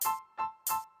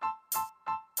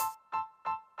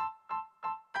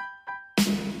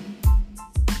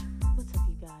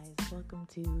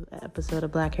to an episode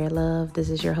of Black Hair Love. This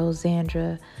is your host,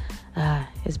 Xandra.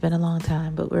 It's been a long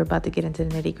time, but we're about to get into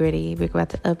the nitty gritty. We're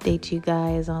about to update you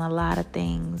guys on a lot of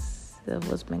things of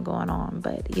what's been going on.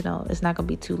 But, it's not going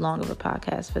to be too long of a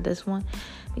podcast for this one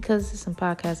because there's some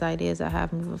podcast ideas I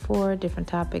have moving forward, different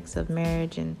topics of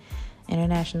marriage and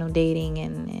international dating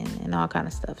and all kind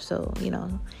of stuff. So,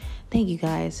 thank you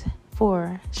guys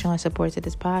for showing support to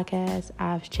this podcast.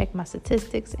 I've checked my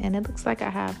statistics and it looks like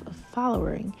I have a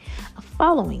following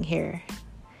here.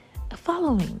 A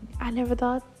following. I never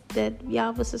thought that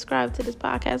y'all would subscribe to this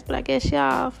podcast, but I guess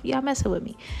y'all messing with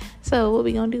me. So what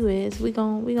we gonna do is we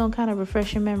gonna kind of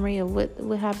refresh your memory of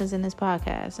what happens in this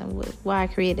podcast and why I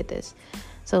created this.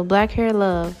 So Black Hair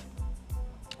Love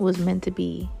was meant to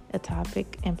be a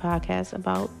topic and podcast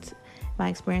about my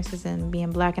experiences in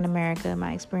being Black in America,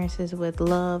 my experiences with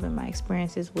love, and my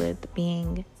experiences with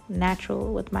being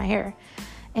natural with my hair.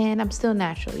 And I'm still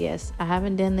natural, yes. I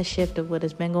haven't done the shift of what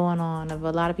has been going on, of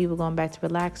a lot of people going back to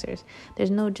relaxers.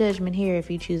 There's no judgment here if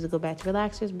you choose to go back to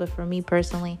relaxers, but for me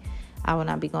personally, I will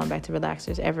not be going back to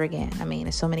relaxers ever again. I mean,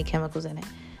 there's so many chemicals in it.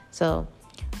 So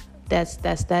that's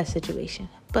that situation.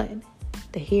 But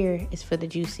the hair is for the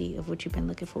juicy of what you've been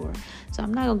looking for. So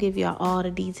I'm not going to give y'all all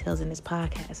the details in this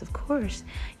podcast. Of course,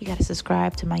 you got to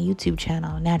subscribe to my YouTube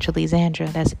channel, Naturally Xandra.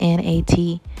 That's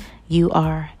Naturally.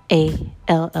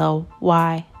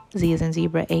 Z as in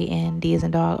zebra, A-N, D as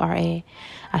in dog, R-A.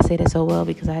 I say that so well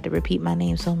because I had to repeat my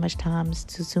name so much times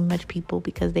to so much people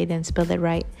because they didn't spell it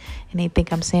right. And they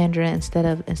think I'm Sandra instead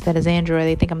of Xandra, or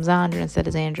they think I'm Zandra instead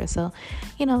of Xandra. So,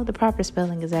 the proper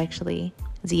spelling is actually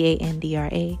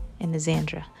Z-A-N-D-R-A and the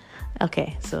Xandra.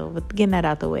 Okay, so with getting that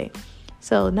out the way.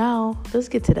 So now let's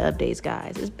get to the updates,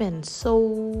 guys. It's been so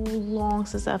long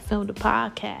since I filmed a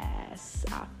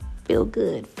podcast. I feel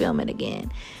good filming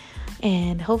again.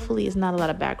 And hopefully it's not a lot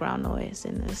of background noise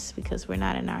in this because we're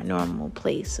not in our normal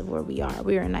place of where we are.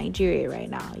 We're in Nigeria right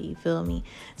now. You feel me?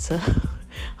 So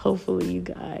hopefully you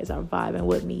guys are vibing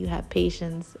with me. You have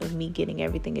patience of me getting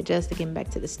everything adjusted, getting back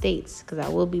to the States because I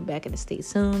will be back in the States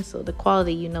soon. So the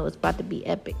quality, is about to be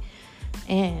epic.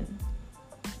 And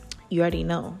you already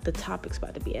know the topic's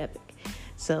about to be epic.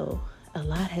 So a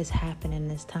lot has happened in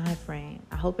this time frame.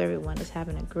 I hope everyone is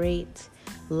having a great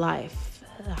life.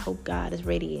 I hope God is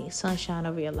radiating sunshine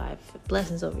over your life,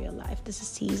 blessings over your life. This is a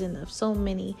season of so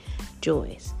many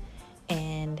joys.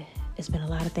 And it's been a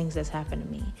lot of things that's happened to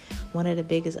me. One of the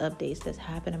biggest updates that's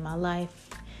happened in my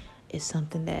life is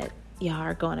something that y'all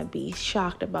are going to be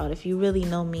shocked about. If you really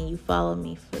know me, you follow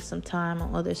me for some time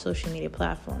on other social media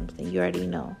platforms, then you already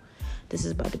know this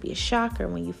is about to be a shocker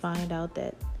when you find out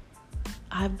that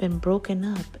I've been broken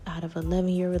up out of an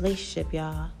 11-year relationship,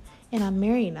 y'all. And I'm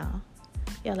married now.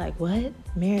 Y'all like, what?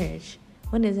 Marriage?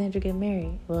 When did Xandra get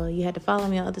married? Well, you had to follow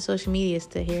me on other social medias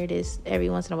to hear this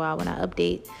every once in a while when I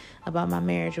update about my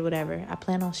marriage or whatever. I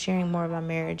plan on sharing more of my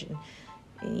marriage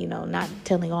and not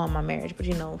telling all my marriage, but,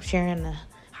 sharing the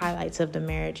highlights of the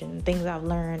marriage and things I've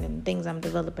learned and things I'm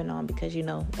developing on because,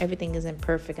 everything isn't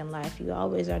perfect in life. You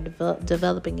always are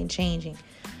developing and changing.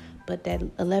 But that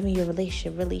 11-year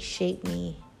relationship really shaped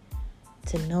me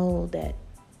to know that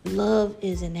love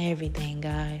isn't everything,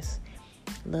 guys.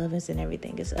 Love isn't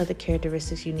everything. It's other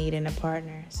characteristics you need in a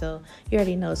partner. So you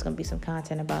already know it's going to be some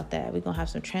content about that. We're going to have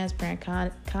some transparent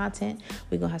content.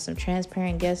 We're going to have some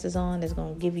transparent guests on that's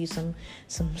going to give you some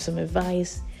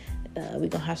advice. We're going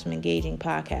to have some engaging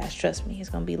podcasts. Trust me, it's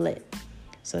going to be lit.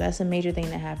 So that's a major thing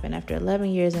that happened. After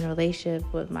 11 years in a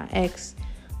relationship with my ex,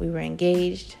 we were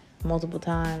engaged multiple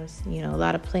times. A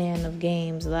lot of playing of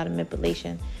games, a lot of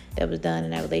manipulation that was done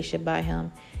in that relationship by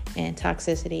him, and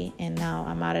toxicity. And now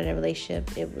I'm out of the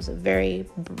relationship. It was a very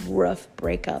rough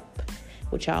breakup,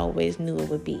 which I always knew it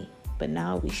would be. But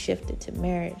now we shifted to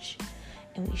marriage,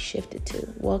 and we shifted to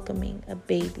welcoming a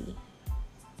baby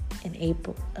in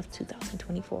April of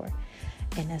 2024.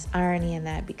 And that's irony in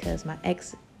that because my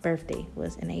ex birthday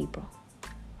was in April.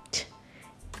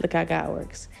 Look how God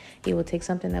works. He will take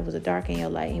something that was a dark in your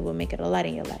light, and he will make it a light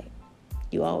in your light.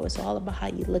 It's all about how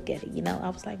you look at it. I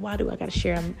was like, why do I got to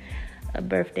share a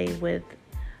birthday with,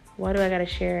 why do I got to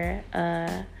share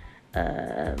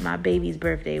my baby's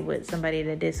birthday with somebody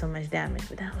that did so much damage?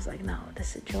 But then I was like, no,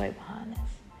 there's a joy behind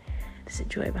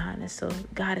this. So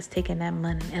God is taking that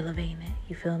money and elevating it.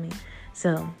 You feel me?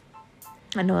 So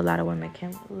I know a lot of women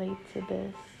can relate to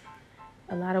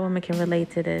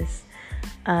this.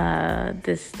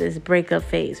 This breakup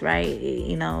phase,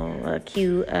 right?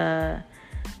 Cue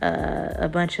a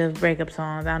bunch of breakup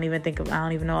songs. I don't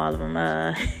even know all of them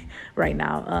right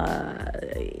now.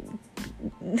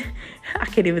 I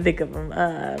can't even think of them.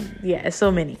 Yeah,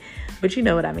 so many, but you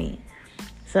know what I mean.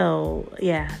 So,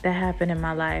 yeah, that happened in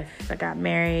my life. I got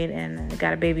married and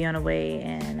got a baby on the way,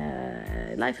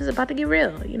 and life is about to get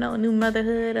real. New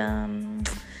motherhood,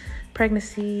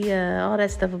 pregnancy, all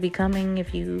that stuff will be coming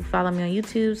if you follow me on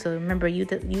YouTube. So remember,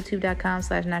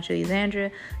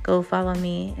 youtube.com/naturallysandra. Go follow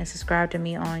me and subscribe to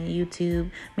me on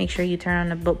YouTube. Make sure you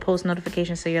turn on the post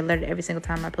notifications so you're alerted every single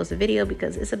time I post a video,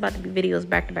 because it's about to be videos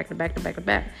back to back to back to back to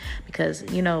back. Because,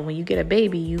 when you get a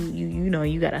baby,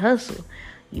 you got to hustle.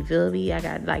 You feel me? I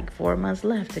got like 4 months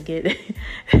left to get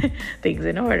things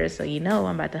in order. So, I'm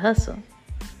about to hustle.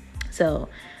 So,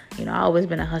 I've always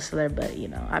been a hustler, but,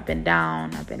 I've been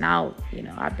down, I've been out,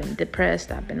 I've been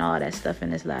depressed, I've been all that stuff in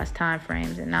this last time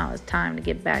frames. And now it's time to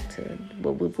get back to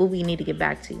what we need to get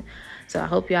back to. So I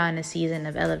hope y'all in a season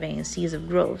of elevating, season of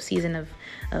growth, season of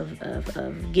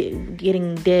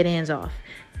getting dead ends off,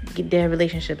 get dead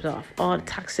relationships off, all the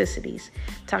toxicity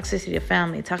of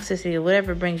family, toxicity of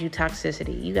whatever brings you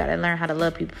toxicity. You got to learn how to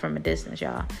love people from a distance,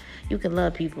 y'all. You can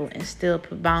love people and still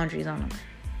put boundaries on them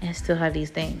and still have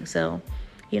these things. So,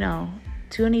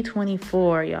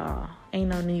 2024, y'all, ain't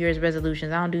no New Year's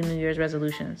resolutions. I don't do New Year's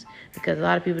resolutions because a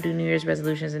lot of people do New Year's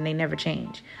resolutions and they never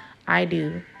change. I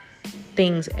do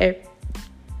things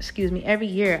every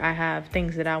year. I have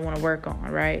things that I want to work on,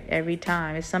 right? Every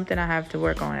time it's something I have to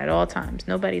work on at all times.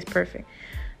 Nobody's perfect.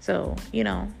 So,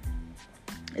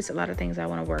 it's a lot of things I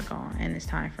want to work on in this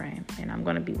time frame, and I'm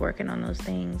going to be working on those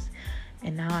things.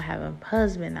 And now I have a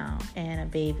husband now and a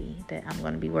baby that I'm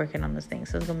going to be working on those things.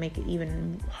 So it's going to make it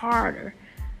even harder.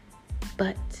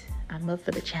 But I'm up for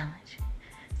the challenge.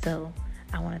 So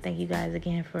I want to thank you guys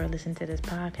again for listening to this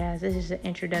podcast. This is an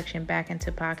introduction back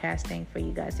into podcasting for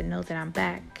you guys to know that I'm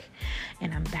back.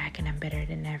 And I'm back and I'm better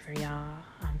than ever, y'all.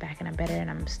 I'm back and I'm better, and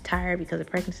I'm tired because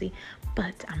of pregnancy.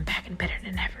 But I'm back and better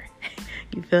than ever.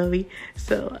 You feel me?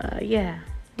 So, yeah.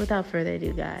 Without further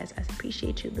ado, guys, I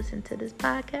appreciate you listening to this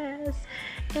podcast.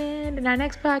 And in our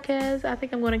next podcast, I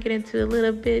think I'm going to get into a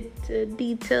little bit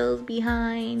details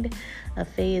behind a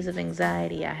phase of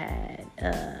anxiety I had,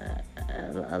 a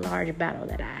large battle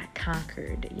that I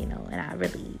conquered, and I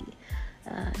really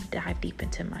dive deep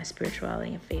into my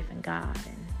spirituality and faith in God.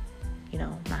 And,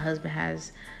 my husband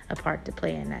has a part to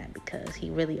play in that because he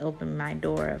really opened my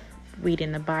door of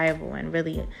reading the Bible and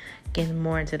really getting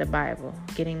more into the Bible,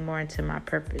 getting more into my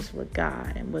purpose with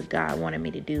God and what God wanted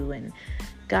me to do. And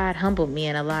God humbled me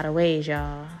in a lot of ways,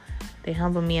 y'all. They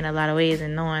humbled me in a lot of ways,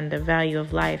 and knowing the value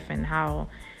of life and how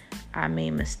I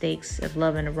made mistakes of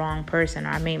loving the wrong person, or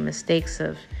I made mistakes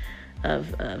of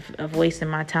wasting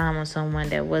my time on someone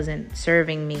that wasn't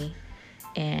serving me.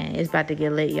 And it's about to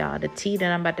get lit, y'all. The tea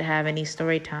that I'm about to have in these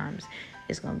story times,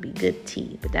 it's going to be good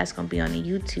tea, but that's going to be on the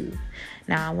YouTube.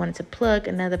 Now, I wanted to plug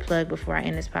another plug before I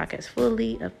end this podcast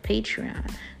fully of Patreon.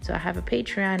 So I have a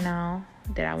Patreon now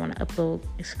that I want to upload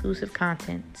exclusive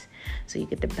content. So you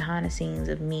get the behind the scenes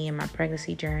of me and my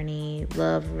pregnancy journey,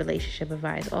 love, relationship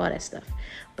advice, all that stuff.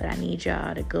 But I need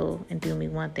y'all to go and do me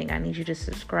one thing. I need you to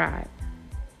subscribe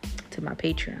to my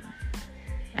Patreon.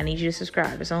 I need you to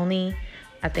subscribe. It's only,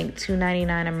 I think,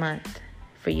 $2.99 a month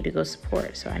for you to go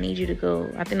support. So I need you to go.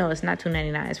 I think, no, it's not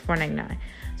 $2.99. It's $4.99.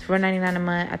 It's $4.99 a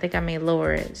month. I think I may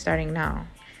lower it starting now.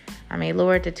 I may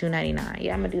lower it to $2.99.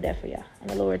 Yeah, I'm gonna do that for y'all. I'm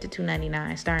gonna lower it to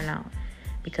 $2.99 starting out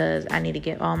because I need to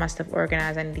get all my stuff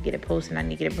organized. I need to get it posted. I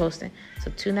need to get it posted.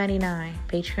 So $2.99.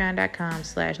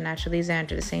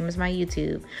 Patreon.com/naturallysandra. The same as my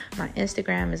YouTube. My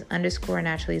Instagram is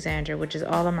 _naturallysandra, which is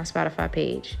all on my Spotify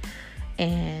page.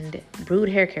 And Brood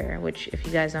Hair Care, which, if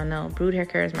you guys don't know, Brood Hair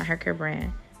Care is my hair care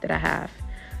brand that I have,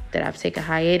 that I've taken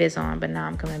hiatus on, but now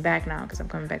I'm coming back now because I'm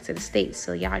coming back to the States.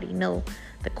 So y'all already know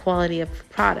the quality of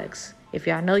products. If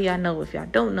y'all know, y'all know. If y'all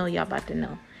don't know, y'all about to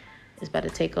know. It's about to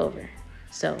take over.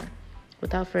 So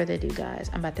without further ado, guys,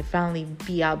 I'm about to finally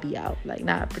be out. Like,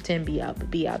 not pretend be out,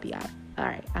 but be out. All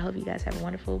right. I hope you guys have a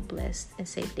wonderful, blessed, and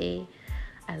safe day.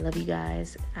 I love you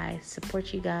guys. I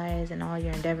support you guys in all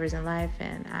your endeavors in life.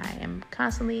 And I am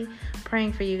constantly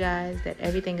praying for you guys that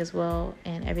everything is well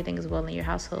and everything is well in your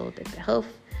household, that the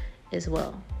health is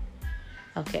well.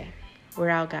 Okay. We're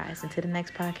out, guys. Until the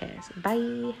next podcast.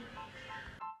 Bye.